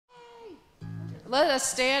let us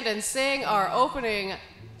stand and sing our opening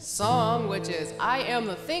song, which is I Am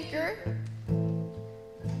the Thinker. I'm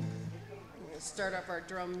going to start up our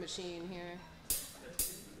drum machine here.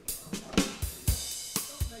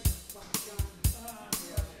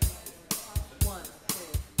 One, two,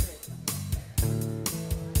 three.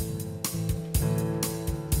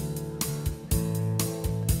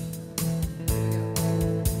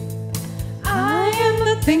 I am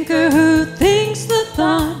the thinker who thinks the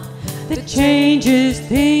thought that changes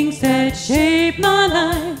things that shape my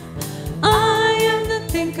life. I am the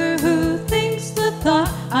thinker who thinks the thought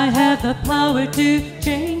I have the power to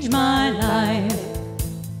change my life.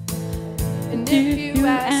 And if you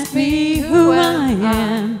ask me who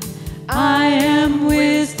I am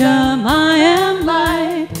wisdom, I am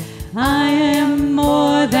light, I am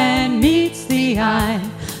more than meets the eye.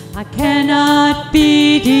 I cannot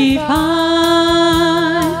be defined.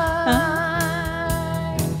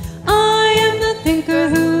 I am the thinker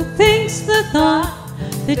who thinks the thought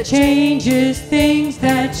that changes things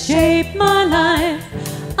that shape my life.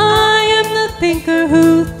 I am the thinker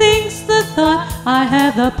who thinks the thought I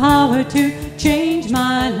have the power to change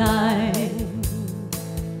my life.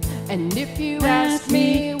 And if you ask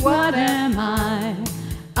me what am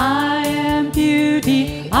I am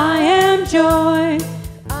beauty, I am joy,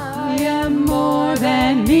 I am more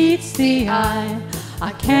than meets the eye.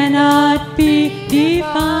 I cannot be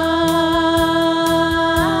defined.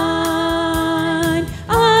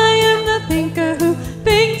 I am the thinker who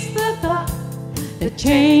thinks the thought that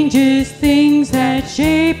changes things that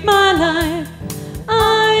shape my life.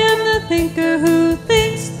 I am the thinker who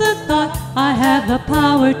thinks the thought I have the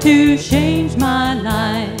power to change my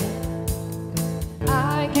life.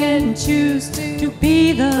 I can choose to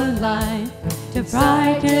be the light, to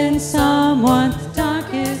brighten someone's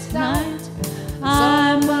darkest night.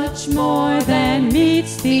 I'm much more than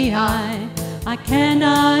meets the eye. I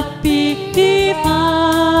cannot be defined.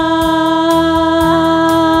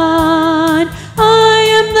 I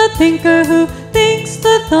am the thinker who thinks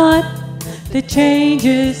the thought that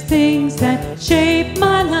changes things that shape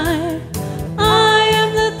my life. I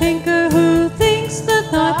am the thinker who thinks the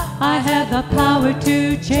thought I have the power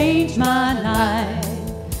to change my life.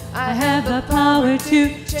 I have the power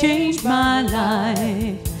to change my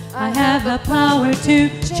life. I have the power to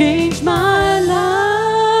change my life.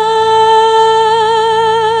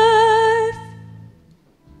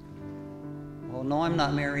 Well, no, I'm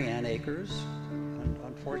not Mary Ann Akers.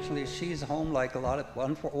 Unfortunately, she's home like a lot of,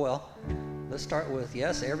 well, let's start with,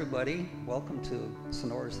 yes, everybody, welcome to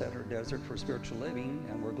Sonora Center Desert for Spiritual Living,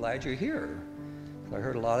 and we're glad you're here. I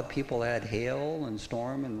heard a lot of people had hail and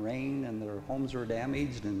storm and rain, and their homes were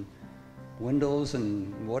damaged, and windows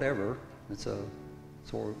and whatever. So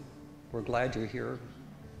we're glad you're here.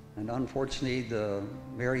 And unfortunately,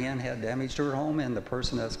 Mary Ann had damage to her home, and the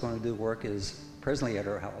person that's going to do work is presently at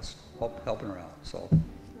her house, helping her out. So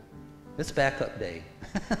it's backup day.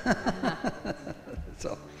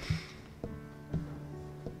 So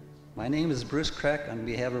my name is Bruce Kreck.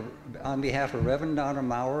 On behalf of Rev Donna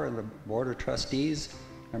Maurer and the Board of Trustees,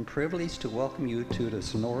 I'm privileged to welcome you to the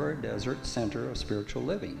Sonora Desert Center of Spiritual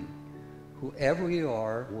Living. Whoever you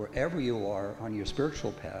are, wherever you are on your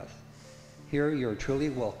spiritual path, here you're truly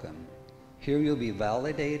welcome. Here you'll be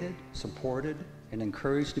validated, supported, and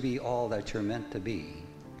encouraged to be all that you're meant to be.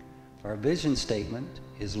 Our vision statement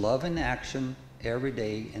is love in action every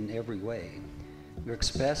day in every way. We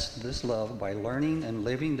express this love by learning and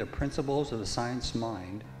living the principles of the science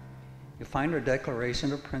mind. You'll find our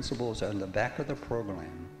declaration of principles on the back of the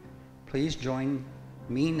program. Please join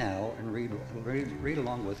me now and read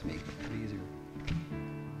along with me. Easier.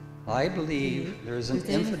 I believe there is an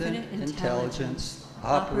infinite intelligence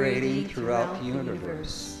operating throughout the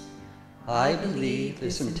universe. I believe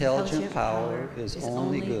this intelligent power is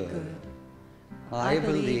only good. I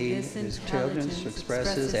believe this intelligence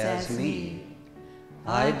expresses as me.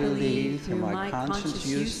 I believe through my conscious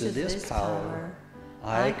use of this power,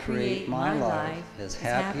 I create my life as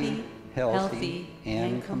happy, healthy,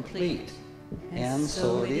 and complete. And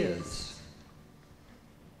so it is.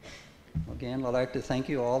 Again, I'd like to thank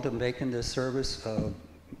you all for making this service a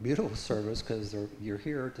beautiful service, because you're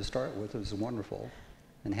here to start with. It was wonderful.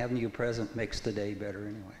 And having you present makes the day better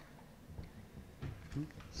anyway.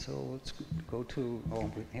 So let's go to, we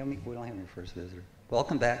don't have any first visitor.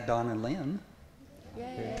 Welcome back, Don and Lynn.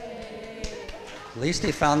 Yay. At least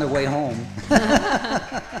they found their way home.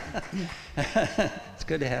 It's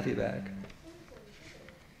good to have you back.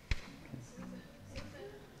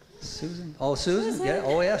 Susan? Oh, Susan? Yeah.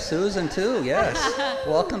 Oh, yeah, Susan too, yes.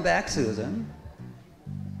 Welcome back, Susan.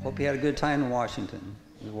 Hope you had a good time in Washington.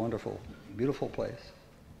 It was a wonderful, beautiful place.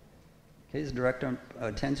 Please direct our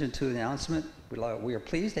attention to the announcement. We are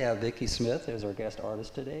pleased to have Vicki Smith as our guest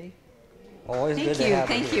artist today. Always good to have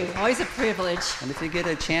her here. Thank you. Always a privilege. And if you get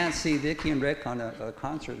a chance to see Vicki and Rick on a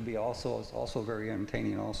concert, it'd be also very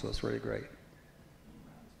entertaining. Also, it's really great.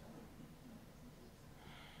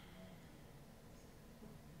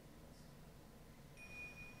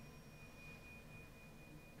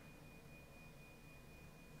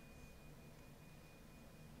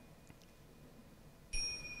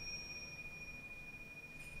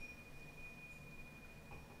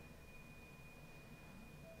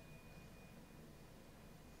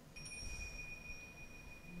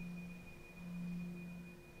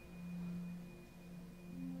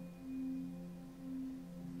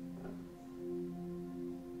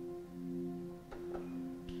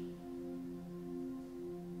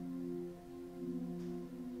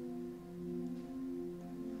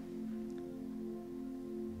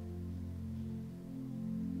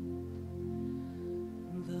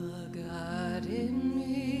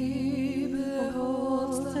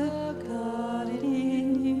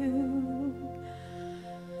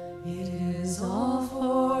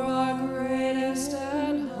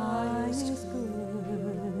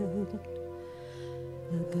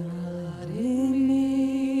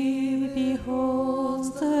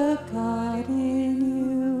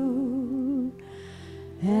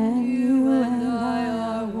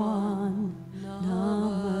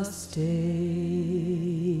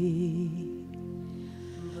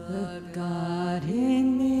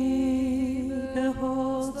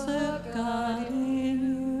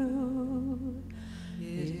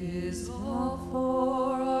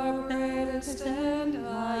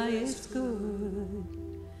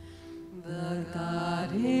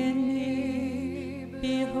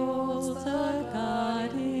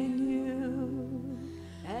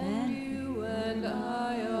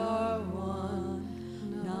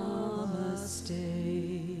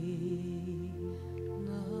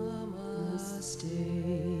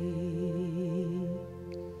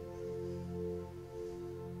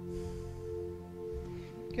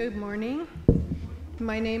 Good morning.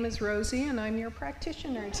 My name is Rosie, and I'm your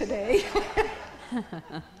practitioner today.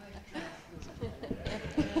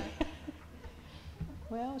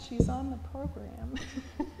 Well, she's on the program.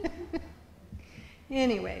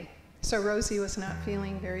 Anyway, so Rosie was not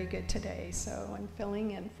feeling very good today, so I'm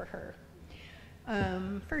filling in for her.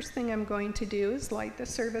 First thing I'm going to do is light the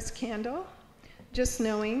service candle, just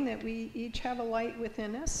knowing that we each have a light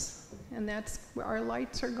within us, and that's where our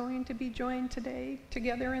lights are going to be joined today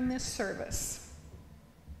together in this service.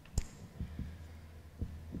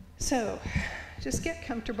 So just get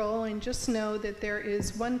comfortable and just know that there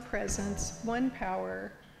is one presence, one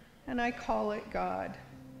power, and I call it God.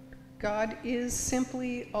 God is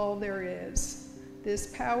simply all there is. This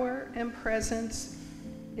power and presence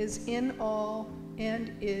is in all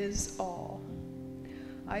and is all.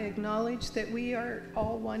 I acknowledge that we are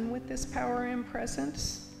all one with this power and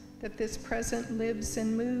presence, that this present lives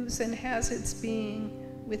and moves and has its being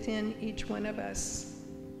within each one of us,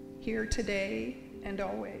 here today and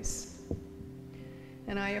always.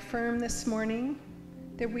 And I affirm this morning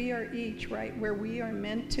that we are each right where we are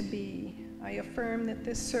meant to be. I affirm that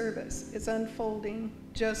this service is unfolding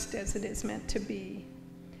just as it is meant to be.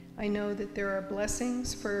 I know that there are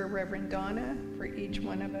blessings for Reverend Donna, for each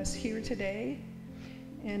one of us here today,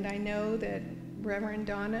 and I know that Reverend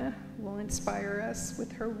Donna will inspire us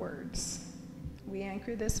with her words. We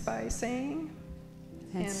anchor this by saying,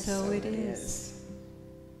 and so it is.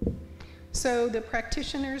 So the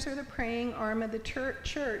practitioners are the praying arm of the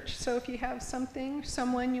church. So if you have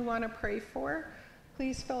someone you want to pray for,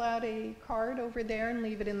 please fill out a card over there and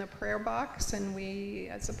leave it in the prayer box. And we,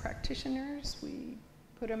 as the practitioners, we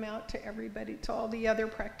put them out to everybody, to all the other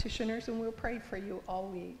practitioners, and we'll pray for you all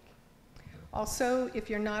week. Also, if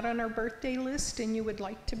you're not on our birthday list and you would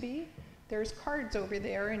like to be, there's cards over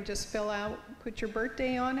there, and just fill out, put your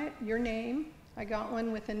birthday on it, your name. I got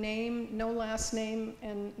one with a name, no last name,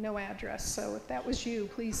 and no address. So if that was you,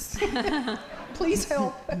 please, please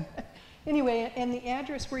help. Anyway, and the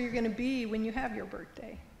address where you're going to be when you have your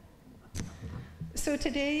birthday. So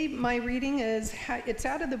today, my reading is, it's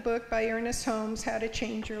out of the book by Ernest Holmes, How to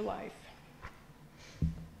Change Your Life.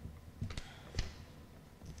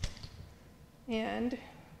 And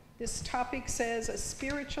this topic says, a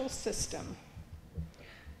spiritual system.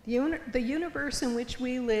 The universe in which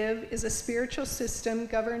we live is a spiritual system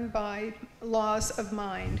governed by laws of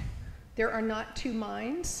mind. There are not two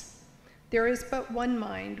minds. There is but one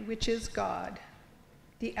mind, which is God.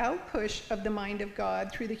 The outpush of the mind of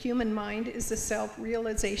God through the human mind is the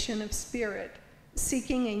self-realization of spirit,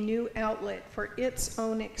 seeking a new outlet for its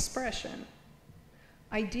own expression.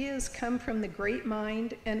 Ideas come from the great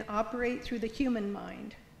mind and operate through the human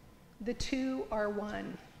mind. The two are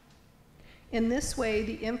one. In this way,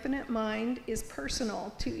 the infinite mind is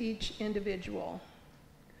personal to each individual.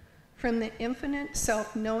 From the infinite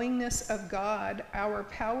self-knowingness of God, our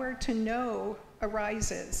power to know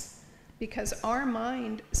arises, because our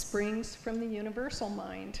mind springs from the universal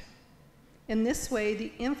mind. In this way,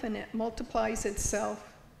 the infinite multiplies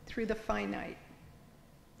itself through the finite.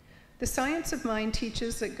 The science of mind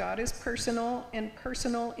teaches that God is personal, and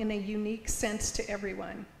personal in a unique sense to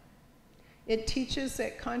everyone. It teaches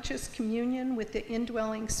that conscious communion with the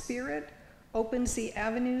indwelling spirit opens the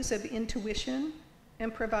avenues of intuition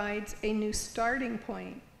and provides a new starting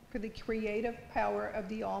point for the creative power of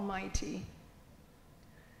the Almighty.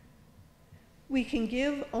 We can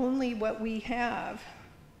give only what we have.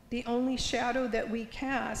 The only shadow that we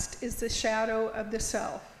cast is the shadow of the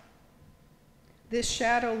self. This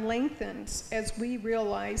shadow lengthens as we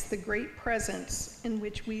realize the great presence in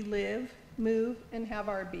which we live, move, and have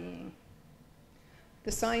our being.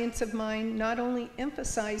 The science of mind not only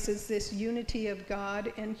emphasizes this unity of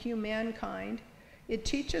God and humankind, it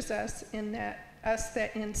teaches us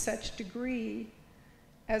that in such degree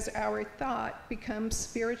as our thought becomes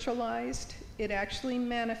spiritualized, it actually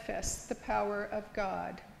manifests the power of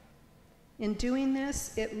God. In doing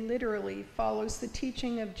this, it literally follows the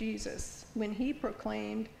teaching of Jesus when he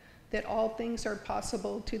proclaimed that all things are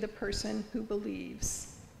possible to the person who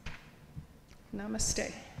believes.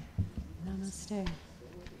 Namaste. Namaste.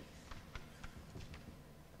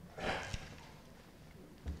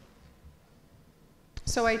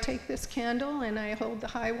 So I take this candle and I hold the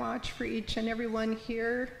high watch for each and every one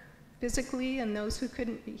here physically and those who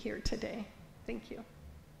couldn't be here today. Thank you.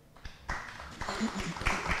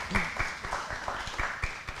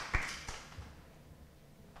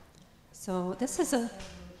 So this is a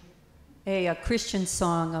Christian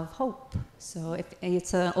song of hope. So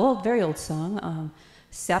it's an old, very old song.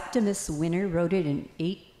 Septimus Winter wrote it in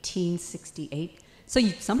 1868. So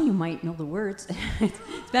some of you might know the words. It's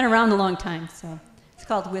been around a long time. So it's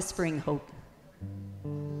called Whispering Hope.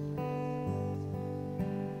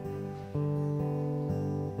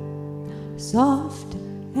 Soft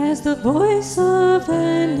as the voice of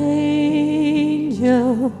an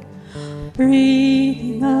angel,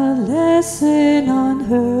 breathing a lesson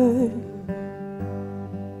unheard.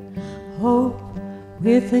 Hope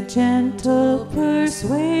with a gentle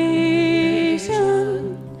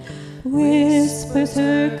persuasion whispers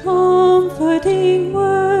her comforting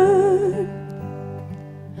word.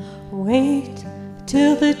 Wait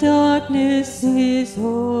till the darkness is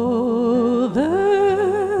over.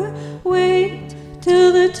 Wait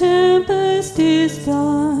till the tempest is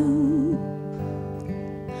done.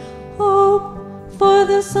 Hope for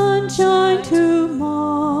the sunshine tomorrow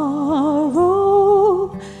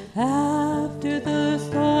after the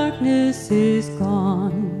darkness is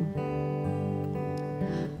gone.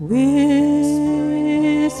 Whispering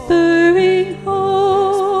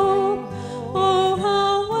hope, oh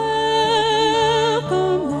how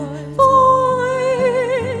welcome thy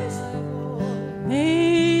voice,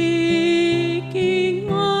 making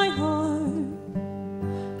my heart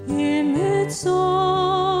in its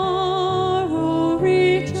sorrow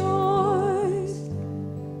rejoice.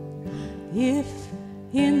 If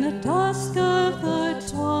in the dusk of the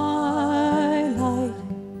twilight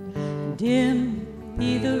dim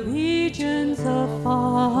be the regions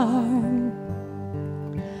afar,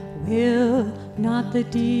 will not the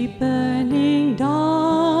deepening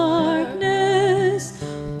darkness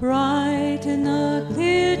brighten the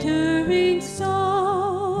glittering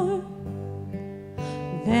star?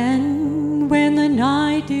 Then when the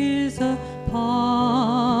night is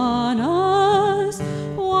upon us,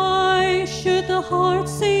 why should the heart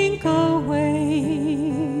sink away?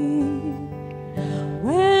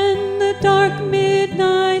 When the dark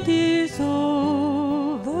midnight is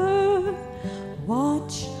over,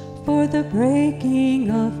 watch for the breaking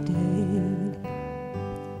of day.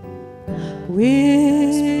 Whispering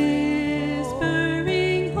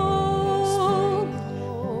hope,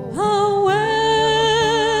 how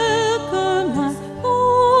welcome thy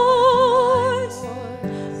voice,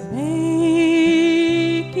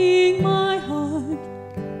 making my heart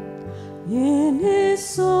in his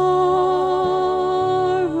sorrow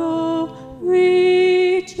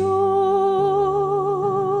rejoice.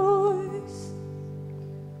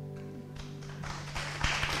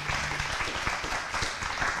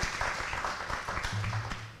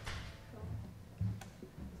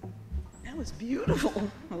 That was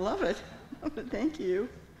beautiful. I love it. Thank you.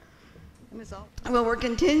 Well, we're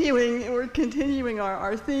continuing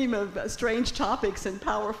our theme of strange topics and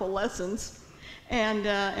powerful lessons.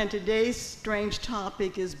 And today's strange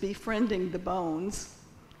topic is befriending the bones.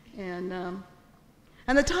 And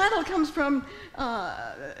the title comes from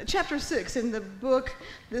chapter 6 in the book,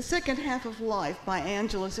 The Second Half of Life by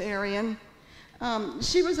Angeles Arrien.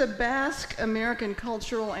 She was a Basque American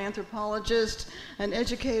cultural anthropologist, an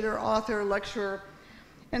educator, author, lecturer,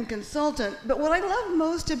 and consultant. But what I love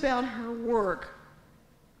most about her work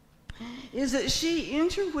is that she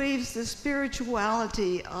interweaves the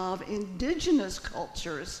spirituality of indigenous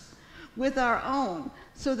cultures with our own,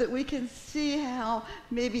 so that we can see how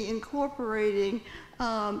maybe incorporating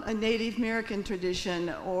a Native American tradition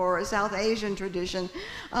or a South Asian tradition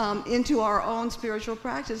into our own spiritual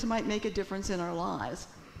practice might make a difference in our lives.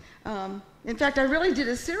 In fact, I really did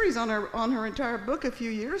a series on her entire book a few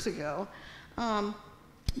years ago,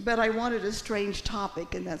 but I wanted a strange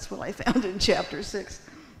topic, and that's what I found in chapter 6.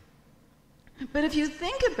 But if you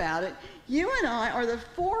think about it, you and I are the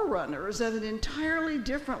forerunners of an entirely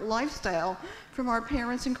different lifestyle from our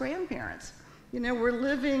parents and grandparents. You know, we're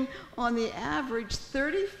living on the average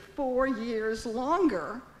 34 years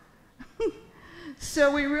longer.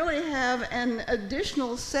 So we really have an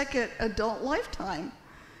additional second adult lifetime.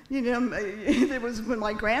 You know, it was when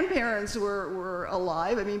my grandparents were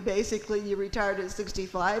alive. I mean, basically, you retired at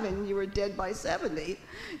 65 and you were dead by 70,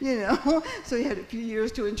 you know, so you had a few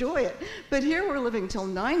years to enjoy it. But here we're living till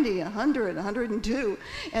 90, 100, 102,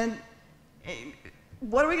 and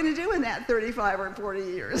what are we going to do in that 35 or 40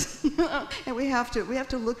 years? And we have to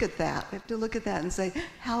look at that. We have to look at that and say,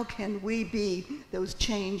 how can we be those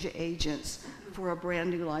change agents for a brand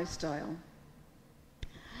new lifestyle?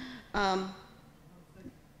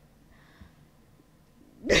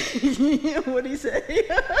 What do you say?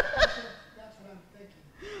 That's what I'm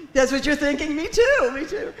thinking. That's what you're thinking? Me too, me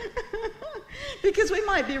too. Because we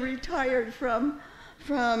might be retired from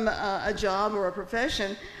a job or a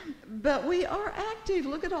profession, but we are active.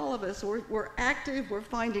 Look at all of us. We're active, we're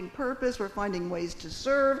finding purpose, we're finding ways to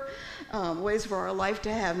serve, ways for our life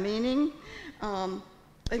to have meaning. And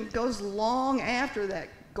it goes long after that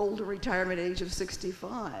golden retirement age of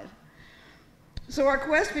 65. So our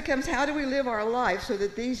quest becomes, how do we live our life so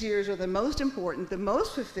that these years are the most important, the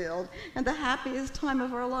most fulfilled, and the happiest time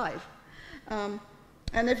of our life?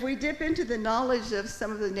 And if we dip into the knowledge of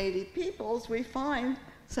some of the native peoples, we find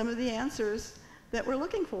some of the answers that we're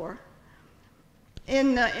looking for.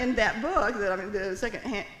 In that book, the second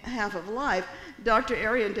half of life, Dr.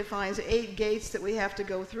 Arrien defines 8 gates that we have to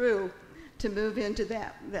go through to move into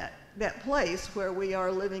that place where we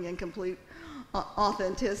are living in complete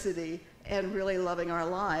authenticity and really loving our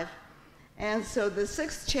life. And so the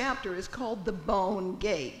 6th chapter is called the Bone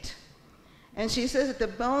Gate. And she says that the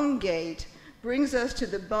Bone Gate brings us to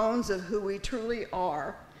the bones of who we truly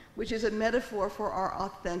are, which is a metaphor for our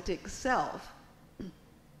authentic self.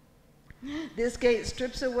 This gate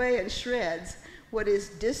strips away and shreds what is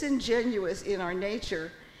disingenuous in our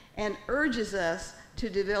nature and urges us to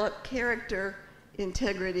develop character,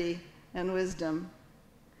 integrity, and wisdom.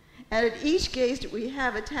 And at each gate we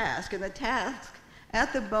have a task, and the task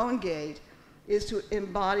at the Bone Gate is to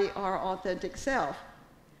embody our authentic self.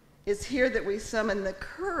 It's here that we summon the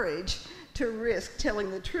courage to risk telling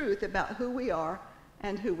the truth about who we are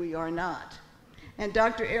and who we are not. And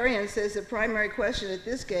Dr. Arrien says the primary question at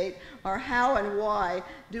this gate are how and why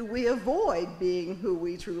do we avoid being who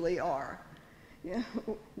we truly are? You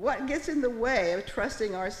know, what gets in the way of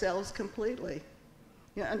trusting ourselves completely?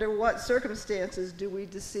 You know, under what circumstances do we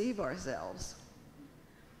deceive ourselves?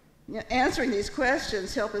 You know, answering these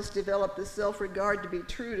questions help us develop the self-regard to be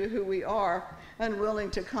true to who we are,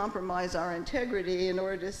 unwilling to compromise our integrity in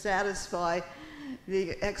order to satisfy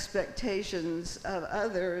the expectations of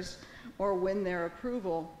others or win their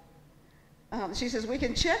approval. She says we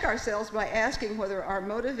can check ourselves by asking whether our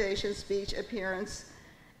motivation, speech, appearance,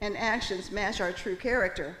 and actions match our true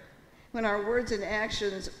character. When our words and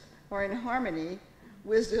actions are in harmony,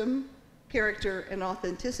 wisdom, character, and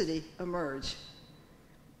authenticity emerge.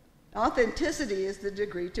 Authenticity is the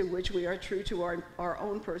degree to which we are true to our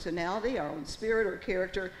own personality, our own spirit or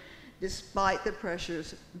character, despite the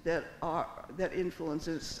pressures that influence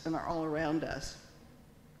us and are all around us.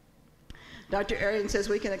 Dr. Arrien says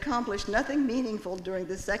we can accomplish nothing meaningful during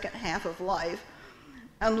the second half of life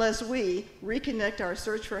unless we reconnect our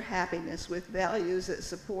search for happiness with values that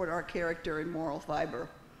support our character and moral fiber.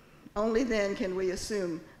 Only then can we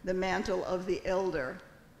assume the mantle of the elder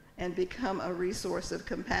and become a resource of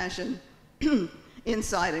compassion,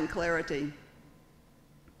 insight, and clarity.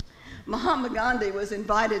 Mahatma Gandhi was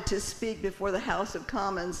invited to speak before the House of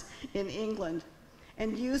Commons in England,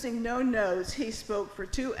 and using no notes, he spoke for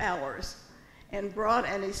 2 hours and brought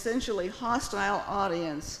an essentially hostile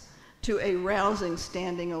audience to a rousing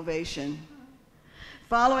standing ovation.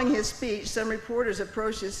 Following his speech, some reporters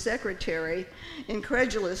approached his secretary,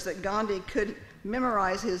 incredulous that Gandhi could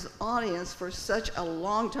memorize his audience for such a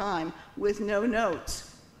long time with no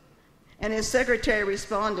notes. And his secretary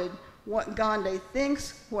responded, "What Gandhi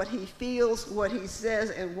thinks, what he feels, what he says,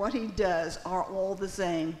 and what he does are all the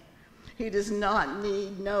same. He does not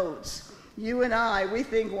need notes. You and I, we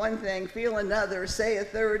think one thing, feel another, say a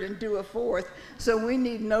third, and do a fourth, so we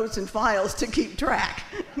need notes and files to keep track."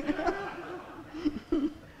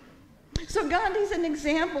 So Gandhi's an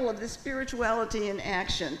example of the spirituality in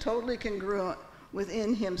action, totally congruent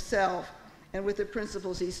within himself and with the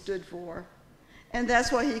principles he stood for. And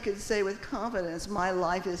that's why he could say with confidence, "My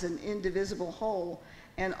life is an indivisible whole,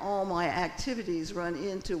 and all my activities run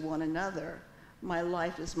into one another. My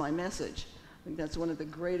life is my message." I think that's one of the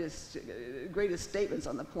greatest statements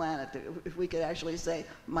on the planet, if we could actually say,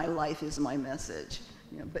 "My life is my message."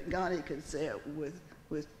 You know, but Gandhi could say it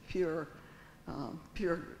with pure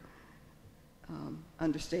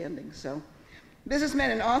understanding. So,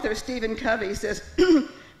 businessman and author Stephen Covey says,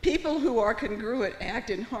 "People who are congruent act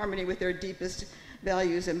in harmony with their deepest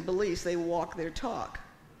values and beliefs. They walk their talk.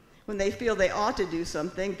 When they feel they ought to do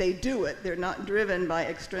something, they do it. They're not driven by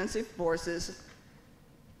extrinsic forces,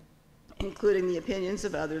 including the opinions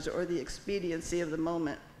of others or the expediency of the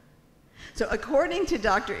moment." So according to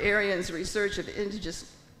Dr. Arian's research of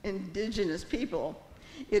indigenous people,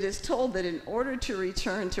 it is told that in order to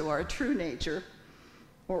return to our true nature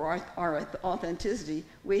or our authenticity,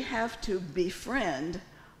 we have to befriend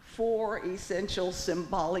 4 essential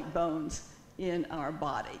symbolic bones in our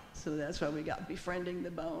body. So that's why we got befriending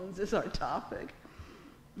the bones as our topic.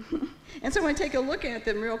 And so I want to take a look at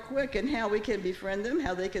them real quick and how we can befriend them,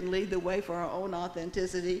 how they can lead the way for our own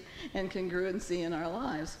authenticity and congruency in our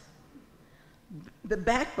lives. The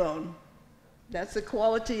backbone, that's the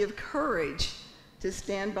quality of courage to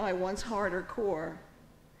stand by one's heart or core.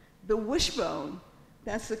 The wishbone,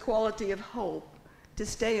 that's the quality of hope, to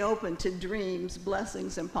stay open to dreams,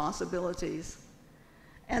 blessings, and possibilities.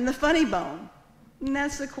 And the funny bone, and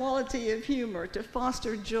that's the quality of humor, to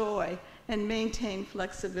foster joy and maintain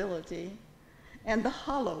flexibility. And the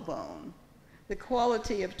hollow bone, the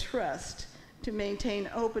quality of trust, to maintain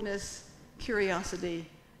openness, curiosity,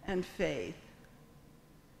 and faith.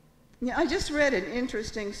 Yeah, I just read an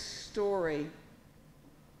interesting story.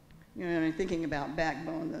 You know, I'm thinking about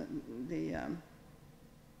backbone,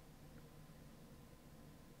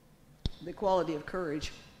 the quality of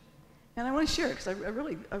courage. And I want to share it because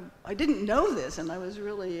I didn't know this, and I was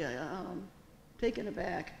really taken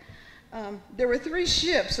aback. There were 3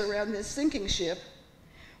 ships around this sinking ship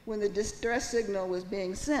when the distress signal was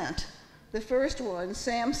being sent. The first one,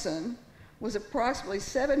 Samson, was approximately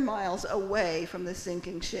 7 miles away from the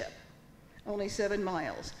sinking ship. Only 7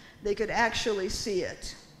 miles. They could actually see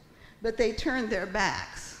it. But they turned their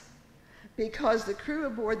backs because the crew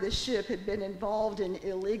aboard the ship had been involved in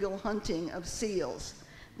illegal hunting of seals.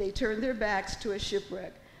 They turned their backs to a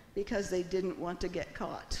shipwreck because they didn't want to get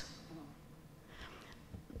caught.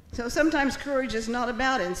 So sometimes courage is not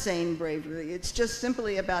about insane bravery. It's just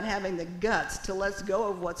simply about having the guts to let go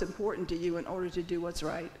of what's important to you in order to do what's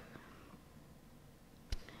right.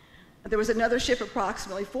 There was another ship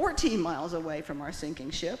approximately 14 miles away from our sinking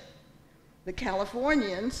ship. The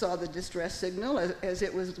Californians saw the distress signal as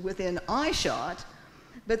it was within eyeshot,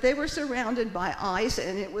 but they were surrounded by ice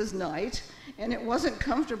and it was night, and it wasn't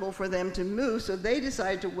comfortable for them to move, so they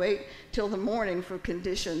decided to wait till the morning for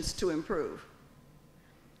conditions to improve.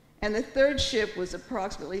 And the third ship was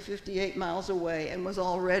approximately 58 miles away and was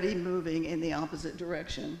already moving in the opposite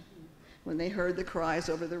direction when they heard the cries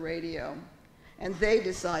over the radio. And they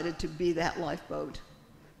decided to be that lifeboat.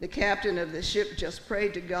 The captain of the ship just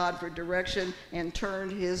prayed to God for direction and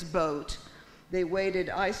turned his boat. They waded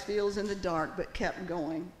ice fields in the dark but kept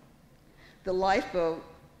going.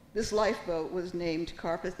 This lifeboat was named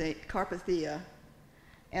Carpathia,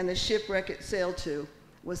 and the shipwreck it sailed to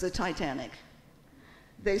was the Titanic.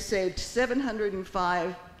 They saved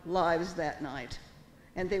 705 lives that night,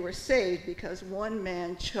 and they were saved because one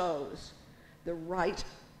man chose the right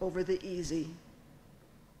over the easy.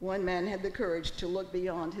 One man had the courage to look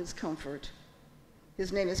beyond his comfort.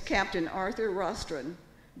 His name is Captain Arthur Rostron,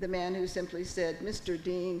 the man who simply said, "Mr.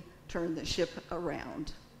 Dean, turn the ship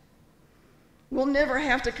around." We'll never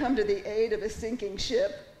have to come to the aid of a sinking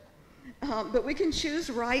ship, but we can choose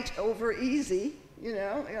right over easy. You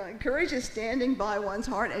know, courage is standing by one's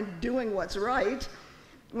heart and doing what's right.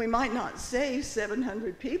 We might not save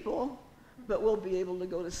 700 people, but we'll be able to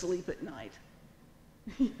go to sleep at night.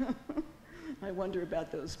 I wonder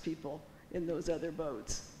about those people in those other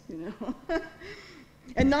boats, you know.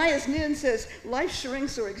 Anais Nin says, life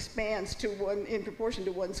shrinks or expands in proportion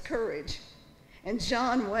to one's courage. And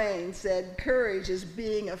John Wayne said, courage is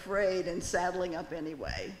being afraid and saddling up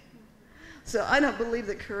anyway. So I don't believe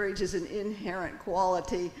that courage is an inherent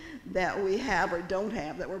quality that we have or don't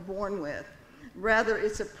have, that we're born with. Rather,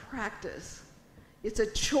 it's a practice. It's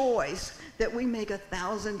a choice that we make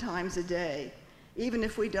 1,000 times a day, even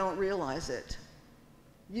if we don't realize it.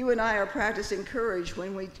 You and I are practicing courage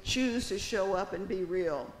when we choose to show up and be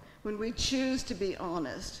real, when we choose to be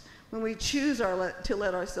honest, when we choose to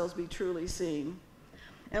let ourselves be truly seen.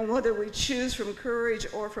 And whether we choose from courage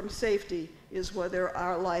or from safety is whether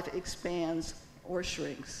our life expands or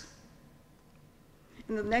shrinks.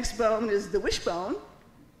 And the next bone is the wishbone.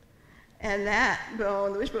 And that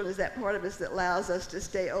bone, the wishbone, is that part of us that allows us to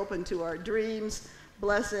stay open to our dreams,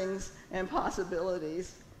 blessings, and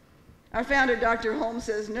possibilities. Our founder, Dr. Holmes,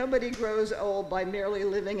 says, nobody grows old by merely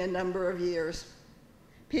living a number of years.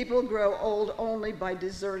 People grow old only by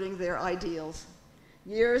deserting their ideals.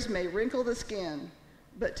 Years may wrinkle the skin,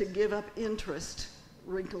 but to give up interest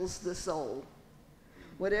wrinkles the soul.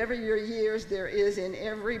 Whatever your years, there is in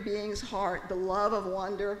every being's heart the love of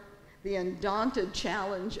wonder, the undaunted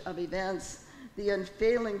challenge of events, the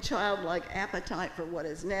unfailing childlike appetite for what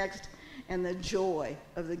is next, and the joy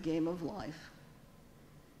of the game of life.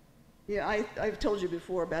 Yeah, I've told you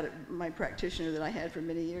before about it, my practitioner that I had for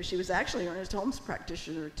many years. She was actually Ernest Holmes'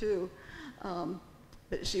 practitioner too,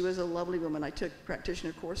 but she was a lovely woman. I took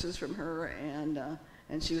practitioner courses from her,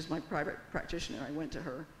 and she was my private practitioner. I went to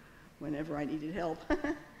her whenever I needed help.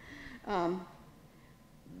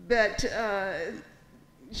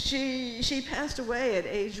 She passed away at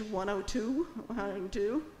age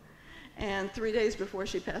 102, and 3 days before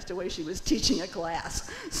she passed away, she was teaching a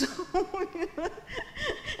class. So,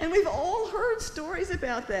 and we've all heard stories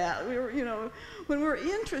about that. When we're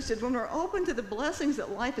interested, when we're open to the blessings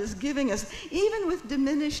that life is giving us, even with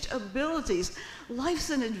diminished abilities, life's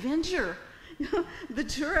an adventure.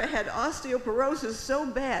 Ventura had osteoporosis so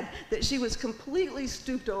bad that she was completely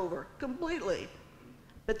stooped over, completely.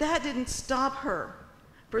 But that didn't stop her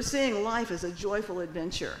for seeing life as a joyful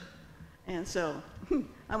adventure. And so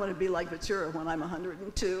I want to be like Ventura when I'm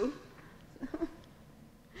 102.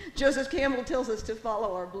 Joseph Campbell tells us to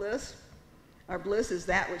follow our bliss. Our bliss is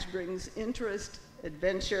that which brings interest,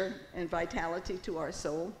 adventure, and vitality to our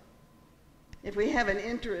soul. If we have an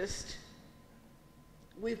interest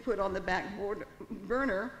we've put on the back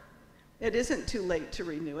burner, it isn't too late to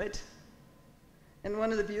renew it. And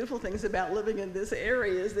one of the beautiful things about living in this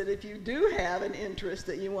area is that if you do have an interest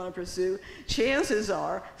that you want to pursue, chances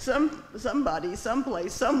are somebody,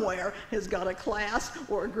 someplace, somewhere has got a class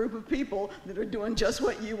or a group of people that are doing just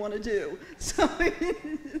what you want to do. So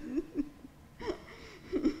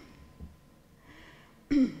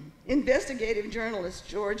investigative journalist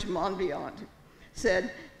George Monbiot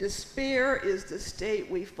said, despair is the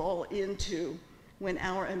state we fall into when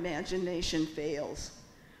our imagination fails.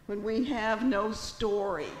 When we have no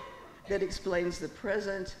story that explains the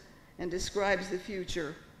present and describes the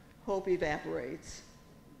future, hope evaporates.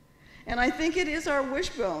 And I think it is our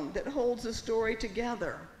wishbone that holds the story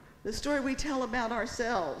together, the story we tell about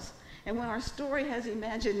ourselves. And when our story has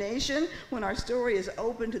imagination, when our story is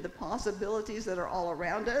open to the possibilities that are all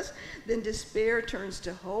around us, then despair turns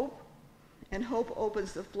to hope, and hope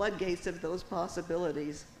opens the floodgates of those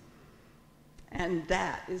possibilities. And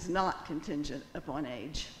that is not contingent upon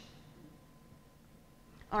age.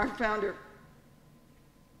 Our founder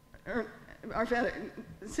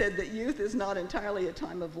said that youth is not entirely a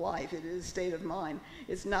time of life, it is a state of mind.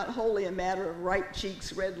 It's not wholly a matter of ripe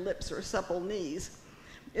cheeks, red lips, or supple knees.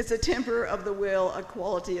 It's a temper of the will, a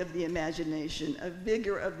quality of the imagination, a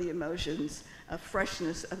vigor of the emotions, a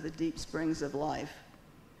freshness of the deep springs of life.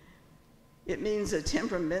 It means a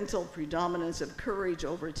temperamental predominance of courage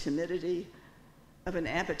over timidity, of an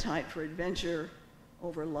appetite for adventure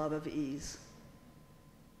over love of ease.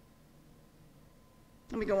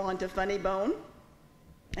 Let me go on to funny bone,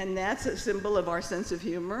 and that's a symbol of our sense of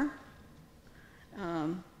humor.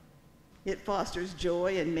 It fosters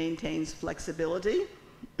joy and maintains flexibility.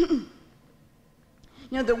 You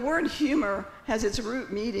know, the word humor has its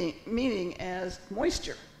root meaning as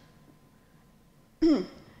moisture. And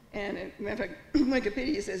in fact,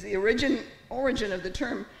 Wikipedia says the origin of the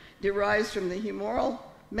term derives from the humoral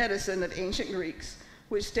medicine of ancient Greeks,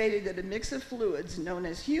 which stated that a mix of fluids known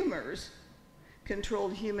as humors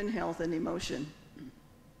controlled human health and emotion.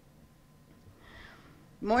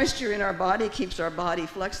 Moisture in our body keeps our body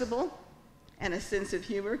flexible, and a sense of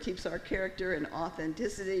humor keeps our character and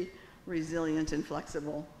authenticity resilient and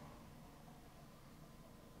flexible.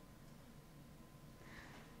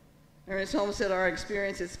 Ernest Holmes said, our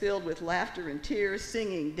experience is filled with laughter and tears,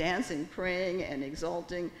 singing, dancing, praying, and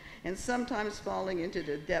exulting, and sometimes falling into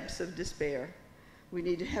the depths of despair. We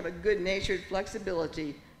need to have a good-natured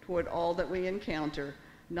flexibility toward all that we encounter,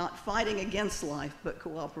 not fighting against life, but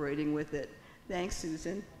cooperating with it. Thanks,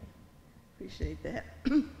 Susan. Appreciate that.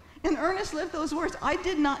 And Ernest lived those words. I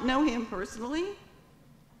did not know him personally.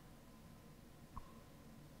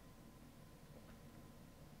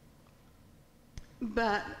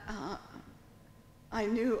 But I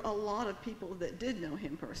knew a lot of people that did know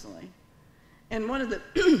him personally. And one of the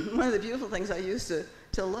beautiful things I used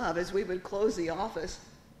to love is we would close the office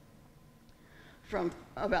from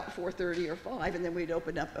about 4:30 or 5, and then we'd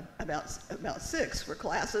open up about 6 for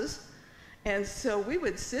classes. And so we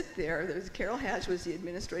would sit there. Carol Hatch was the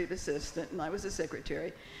administrative assistant, and I was the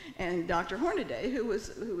secretary. And Dr. Hornaday, who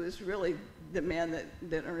was really the man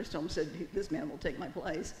that Ernest Holmes said, this man will take my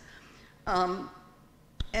place.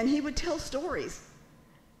 And he would tell stories.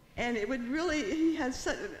 And it would really,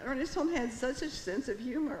 Ernest Holmes had such a sense of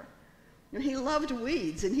humor. You know, he loved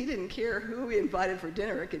weeds, and he didn't care who he invited for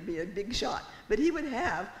dinner. It could be a big shot. But he would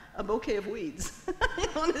have a bouquet of weeds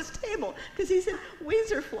on his table, because he said,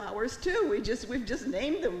 weeds are flowers too. We've just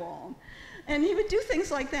named them wrong. And he would do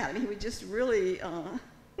things like that. And he would just really,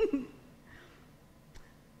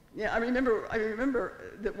 yeah, I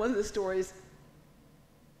remember that one of the stories,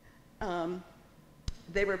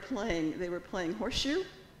 they were playing horseshoe,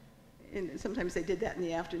 and sometimes they did that in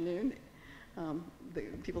the afternoon, the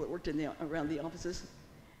people that worked around the offices,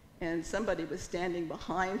 and somebody was standing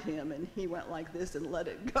behind him, and he went like this and let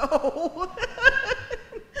it go.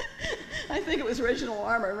 I think it was Reginald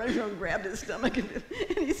Armour. Reginald grabbed his stomach, and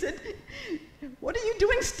he said, "What are you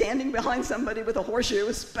doing standing behind somebody with a horseshoe,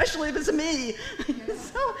 especially if it's me?"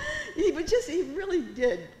 So he really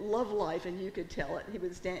did love life, and you could tell it. He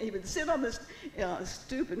would sit on this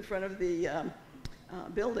stoop in front of the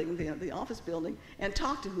building, the office building, and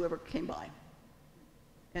talk to whoever came by.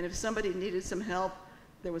 And if somebody needed some help,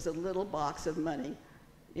 there was a little box of money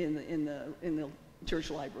in the church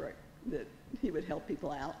library that he would help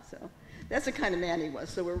people out. So that's the kind of man he was.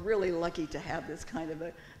 So we're really lucky to have this kind of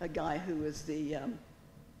a guy who is the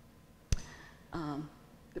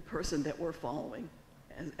person that we're following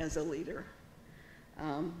as a leader.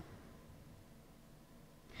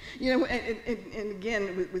 You know, and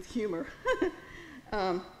again with humor.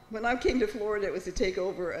 When I came to Florida, it was to take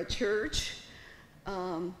over a church.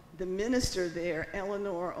 The minister there,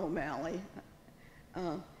 Eleanor O'Malley,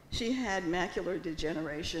 she had macular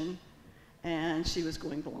degeneration, and she was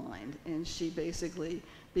going blind, and she basically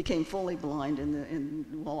became fully blind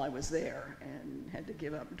while I was there, and had to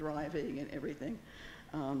give up driving and everything,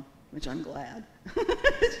 which I'm glad.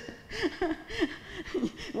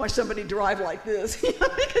 Watch somebody drive like this, you know,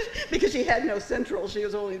 because she had no central, she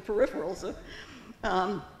was only peripheral. So,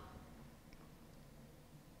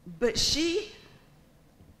 but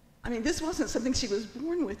this wasn't something she was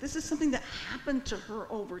born with. This is something that happened to her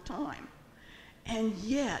over time. And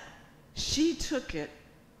yet, she took it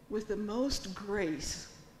with the most grace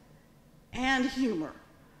and humor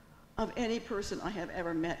of any person I have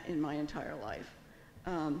ever met in my entire life.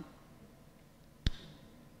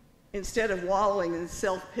 Instead of wallowing in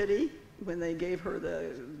self-pity when they gave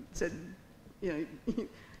her said, you know,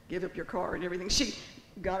 give up your car and everything, she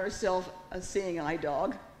got herself a seeing eye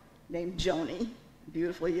dog named Joni,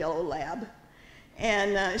 beautiful yellow lab,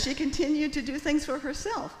 and she continued to do things for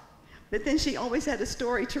herself. But then she always had a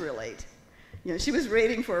story to relate. You know, she was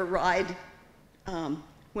waiting for a ride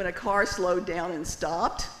when a car slowed down and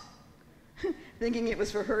stopped. Thinking it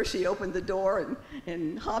was for her, she opened the door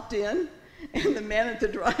and hopped in, and the man at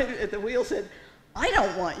the wheel said, "I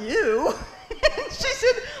don't want you." And she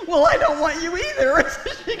said, "Well, I don't want you either."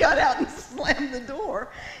 So she got out and slammed the door.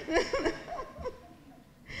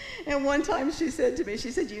 And one time she said to me,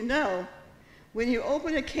 she said, "You know, when you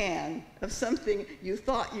open a can of something you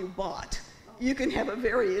thought you bought, you can have a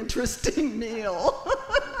very interesting meal."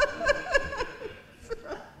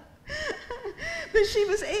 But she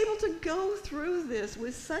was able to go through this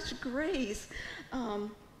with such grace.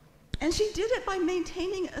 And she did it by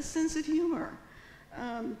maintaining a sense of humor.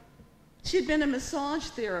 She had been a massage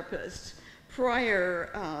therapist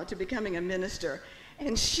prior to becoming a minister.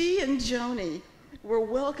 And she and Joni were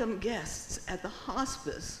welcome guests at the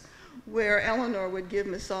hospice where Eleanor would give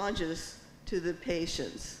massages to the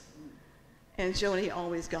patients. And Joni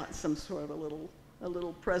always got some sort of a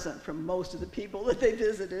little present from most of the people that they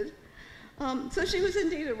visited. So she was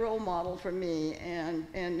indeed a role model for me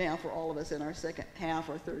and now for all of us in our second half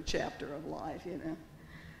or third chapter of life, you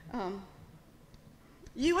know.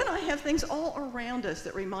 You and I have things all around us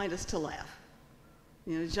that remind us to laugh.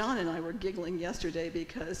 You know, John and I were giggling yesterday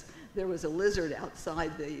because there was a lizard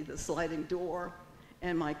outside the sliding door,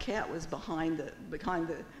 and my cat was behind the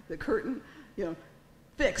curtain, you know,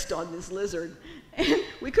 fixed on this lizard. And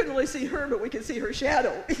we couldn't really see her, but we could see her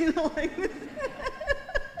shadow, you know, like and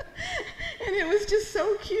it was just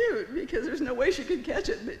so cute because there's no way she could catch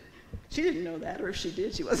it, but she didn't know that, or if she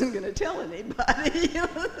did, she wasn't going to tell anybody. You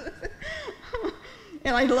know?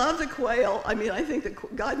 And I love the quail. I mean, I think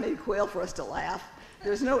that God made quail for us to laugh.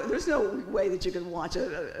 There's no way that you can watch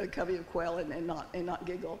a covey of quail and not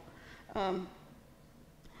giggle.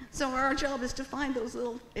 So our job is to find those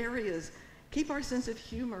little areas, keep our sense of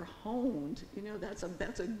humor honed. You know, that's a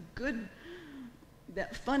good.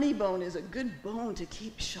 That funny bone is a good bone to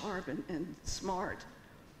keep sharp and smart.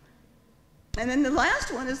 And then the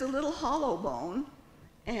last one is a little hollow bone.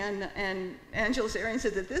 And Angelus Arian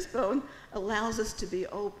said that this bone allows us to be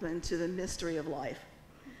open to the mystery of life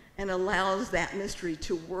and allows that mystery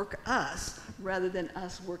to work us rather than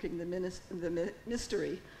us working the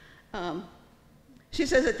mystery. She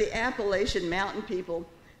says that the Appalachian mountain people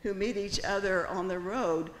who meet each other on the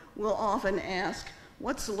road will often ask,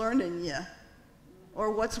 "What's learning ya?"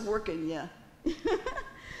 or "What's working ya?"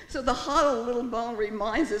 So the hollow little bone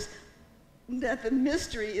reminds us that the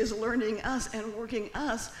mystery is learning us and working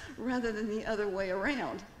us rather than the other way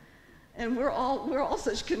around. And we're all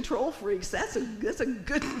such control freaks. That's a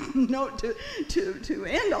good note to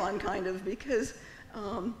end on, kind of, because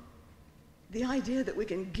the idea that we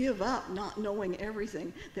can give up not knowing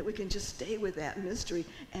everything, that we can just stay with that mystery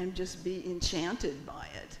and just be enchanted by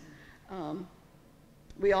it.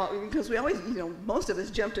 Because we always, you know, most of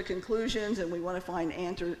us jump to conclusions and we want to find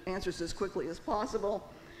answers as quickly as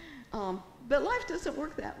possible. But life doesn't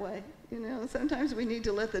work that way. You know, sometimes we need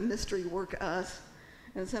to let the mystery work us,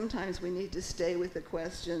 and sometimes we need to stay with the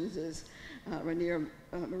questions, as Maria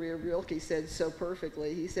Rilke said so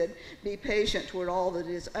perfectly. He said, "Be patient toward all that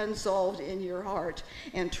is unsolved in your heart,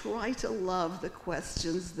 and try to love the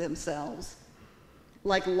questions themselves.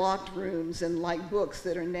 Like locked rooms and like books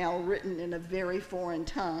that are now written in a very foreign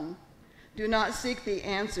tongue. Do not seek the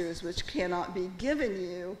answers which cannot be given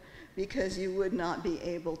you, because you would not be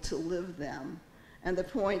able to live them." And the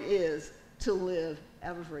point is to live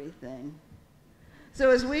everything. So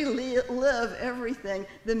as we live everything,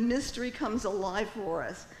 the mystery comes alive for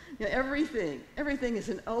us. You know, everything is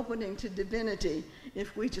an opening to divinity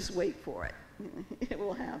if we just wait for it. It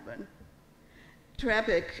will happen.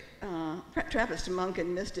 Trappist monk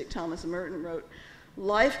and mystic Thomas Merton wrote,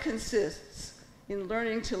 "Life consists in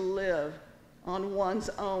learning to live on one's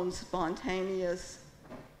own spontaneous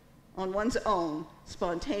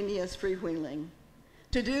freewheeling.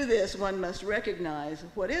 To do this, one must recognize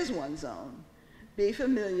what is one's own, be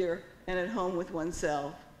familiar and at home with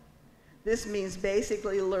oneself. This means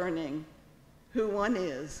basically learning who one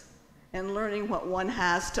is and learning what one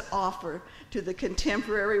has to offer to the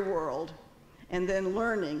contemporary world, and then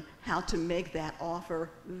learning how to make that offer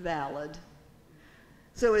valid."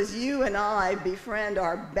 So as you and I befriend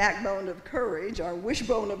our backbone of courage, our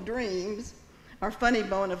wishbone of dreams, our funny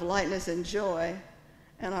bone of lightness and joy,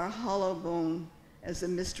 and our hollow bone as the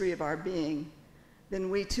mystery of our being, then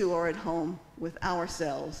we too are at home with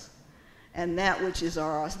ourselves, and that which is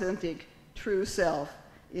our authentic, true self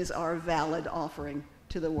is our valid offering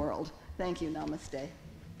to the world. Thank you. Namaste.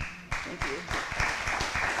 Thank you.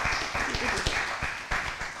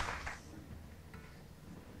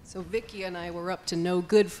 So Vicki and I were up to no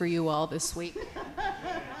good for you all this week.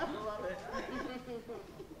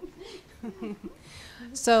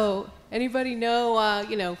 So, anybody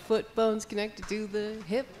know, foot bone's connected to the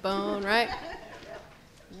hip bone, right?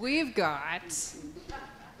 We've got,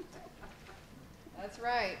 that's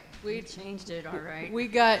right. We changed it, all right.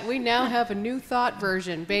 We now have a new thought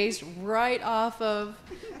version based right off of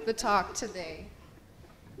the talk today.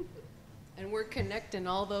 And we're connecting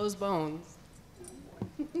all those bones.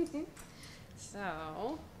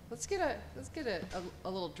 So, let's get a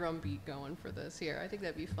little drum beat going for this here. I think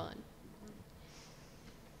that'd be fun.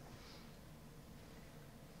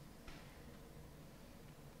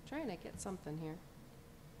 Trying to get something here.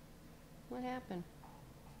 What happened?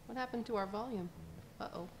 What happened to our volume?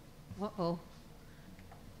 Uh-oh. Uh-oh.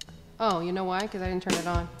 Oh, you know why? Because I didn't turn it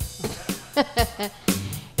on.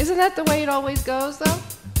 Isn't that the way it always goes, though?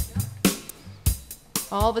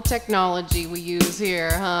 All the technology we use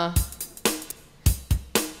here, huh?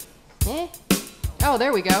 Eh? Oh,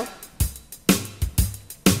 there we go.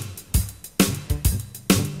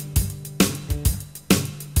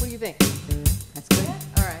 What do you think? That's good.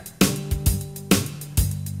 All right.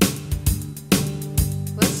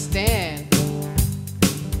 Let's stand.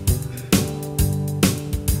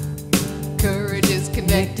 Courage is connected.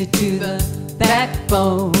 connected to the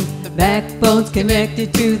backbone. The backbone's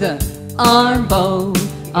connected to the arm bone.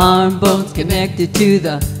 Arm bone's connected to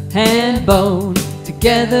the hand bone.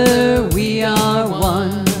 Together we are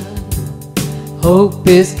one. Hope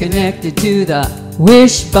is connected to the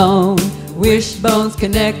wishbone. Wishbone's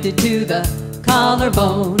connected to the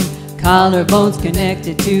collarbone. Collarbone's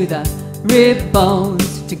connected to the rib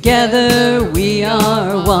bones. Together we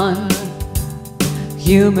are one.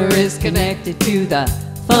 Humor is connected to the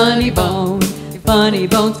funny bone. Funny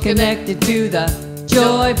bone's connected to the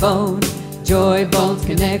joy bone. Joy bone's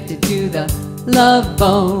connected to the love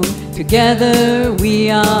bone. Together we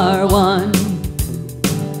are one.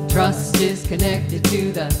 Trust is connected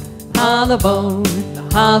to the hollow bone. The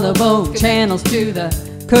hollow bone channels to the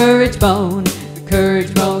courage bone. The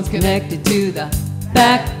courage bone's connected to the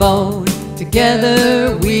backbone.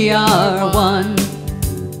 Together we are one.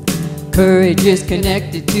 Courage is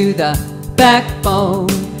connected to the backbone.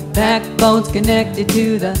 Backbone's connected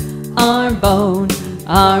to the arm bone.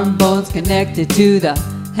 Arm bone's connected to the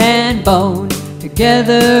hand bone.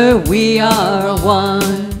 Together we are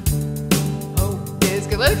one. Hope is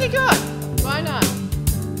good. Let it keep going. Why not?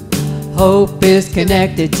 Hope is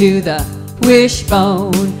connected to the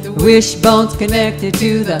wishbone. The wishbone's connected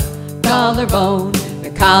to the collarbone.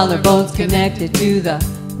 The collarbone's connected to the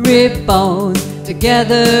rib bones.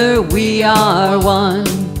 Together we are one.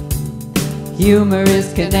 Humor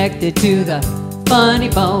is connected to the funny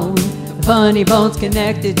bone. The funny bone's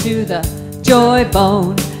connected to the joy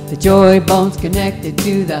bone. The joy bone's connected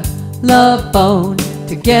to the love bone.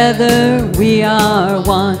 Together we are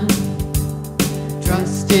one.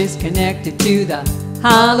 Trust is connected to the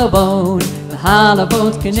hollow bone. The hollow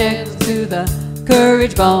bone's connected to the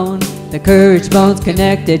courage bone. The courage bone's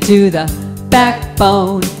connected to the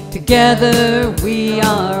backbone. Together we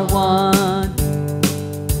are one.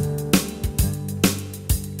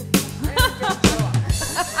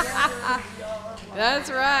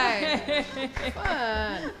 That's right.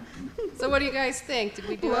 Fun. So what do you guys think? Did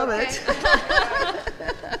we do Love okay? it.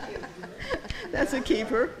 That's a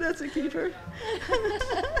keeper. That's a keeper.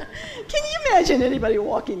 Can you imagine anybody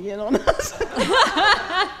walking in on us?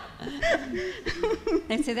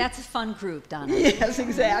 They'd say that's a fun group, Donna. Yes,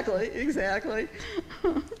 exactly, exactly.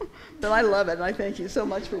 But I love it, and I thank you so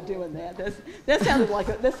much for doing that. That sounded like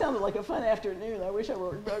a fun afternoon. I wish I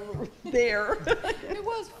were there. It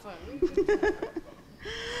was fun.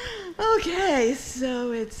 Okay,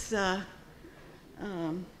 so it's time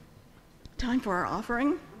for our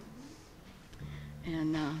offering,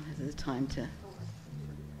 and this is time to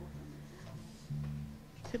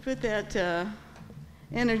put that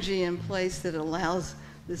energy in place that allows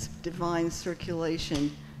this divine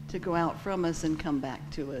circulation to go out from us and come back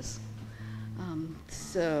to us.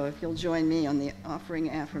 So if you'll join me on the offering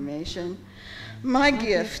affirmation. My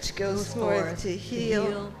gift goes forth to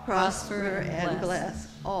heal, prosper, and bless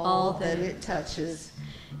all that it touches.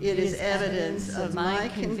 It is evidence of my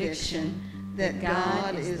conviction that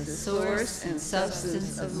God is the source and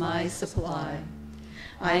substance of my supply.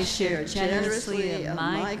 I share generously of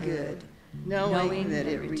my good, knowing that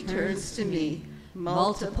it returns to me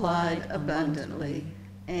multiplied abundantly,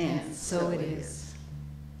 and so it is.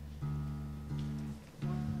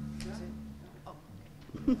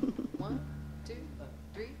 One, two,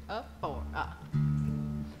 three, up, four. Ah.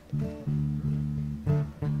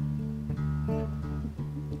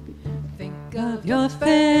 Think of your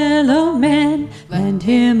fellow man, lend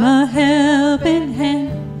him a helping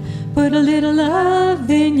hand, put a little love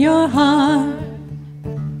in your heart.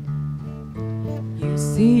 You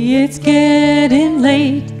see it's getting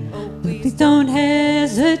late, but please don't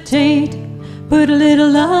hesitate, put a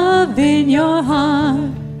little love in your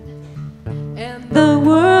heart. And the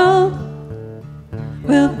world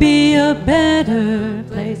will be a better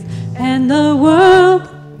place, and the world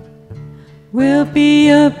will be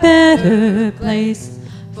a better place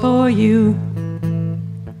for you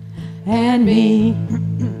and me.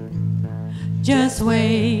 Just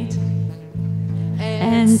wait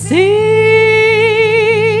and see.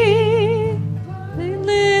 Put a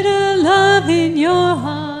little love in your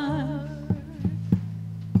heart.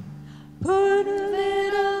 Put a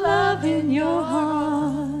little love in your heart.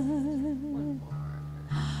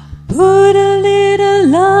 Put a little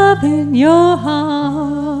love in your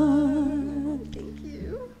heart. Thank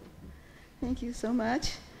you. Thank you so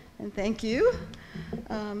much. And thank you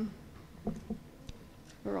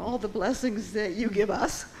for all the blessings that you give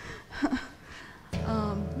us.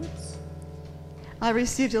 I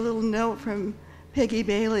received a little note from Peggy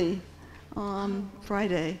Bailey on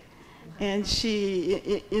Friday, And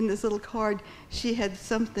she, in this little card, she had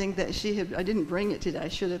something that she had, I didn't bring it today, I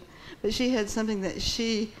should have, but she had something that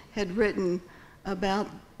she had written about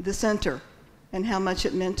the center and how much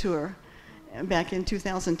it meant to her back in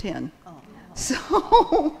 2010. Oh.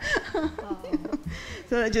 So,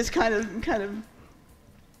 so it just kind of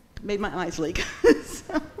made my eyes leak.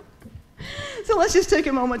 So let's just take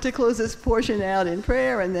a moment to close this portion out in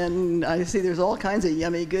prayer, and then I see there's all kinds of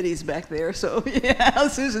yummy goodies back there. So yeah,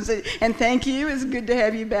 Susan said, and thank you. It's good to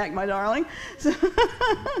have you back, my darling. So,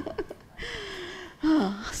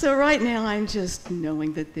 so right now I'm just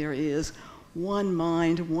knowing that there is one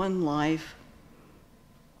mind, one life,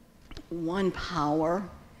 one power.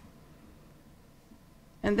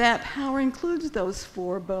 And that power includes those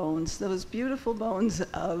 4 bones, those beautiful bones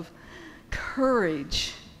of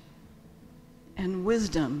courage and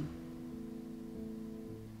wisdom,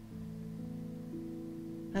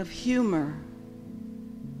 of humor,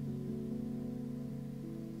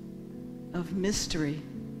 of mystery.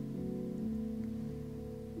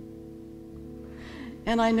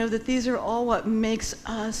 And I know that these are all what makes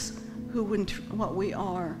us what we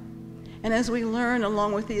are. And as we learn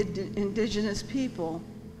along with the indigenous people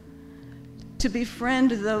to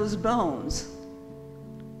befriend those bones,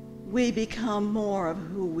 we become more of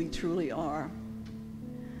who we truly are.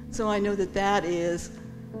 So I know that that is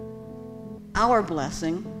our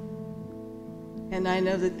blessing, and I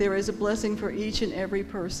know that there is a blessing for each and every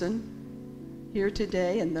person here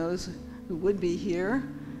today and those who would be here.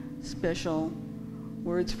 Special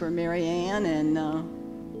words for Mary Ann, and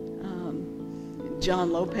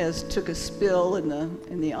John Lopez took a spill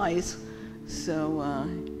in the ice, so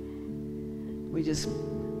we just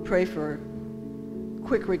pray for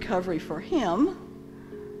quick recovery for him.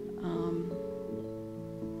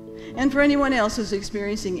 And for anyone else who's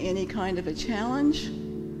experiencing any kind of a challenge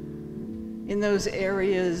in those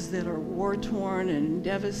areas that are war-torn and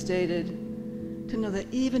devastated, to know that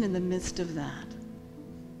even in the midst of that,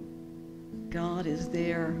 God is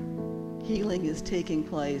there, healing is taking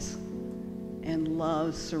place, and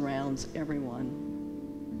love surrounds everyone.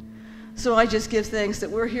 So I just give thanks that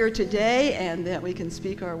we're here today and that we can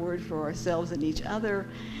speak our word for ourselves and each other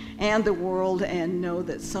and the world, and know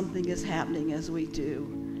that something is happening as we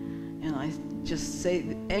do. And I just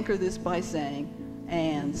anchor this by saying,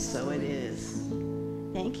 and so it is.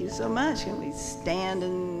 Thank you so much. Can we stand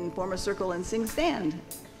and form a circle and sing Stand?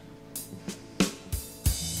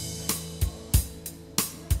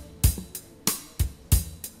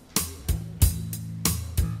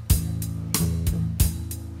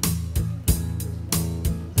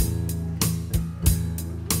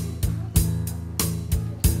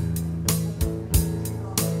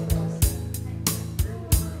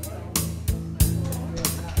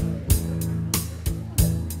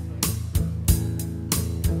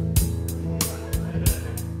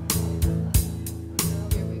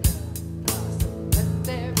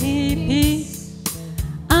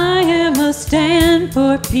 Stand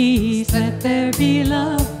for peace, let there be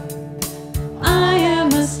love. I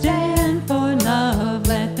am a stand for love,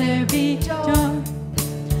 let there be joy.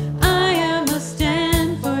 I am a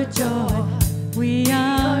stand for joy. We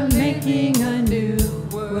are making a new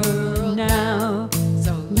world now.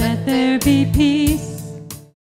 So let there be peace.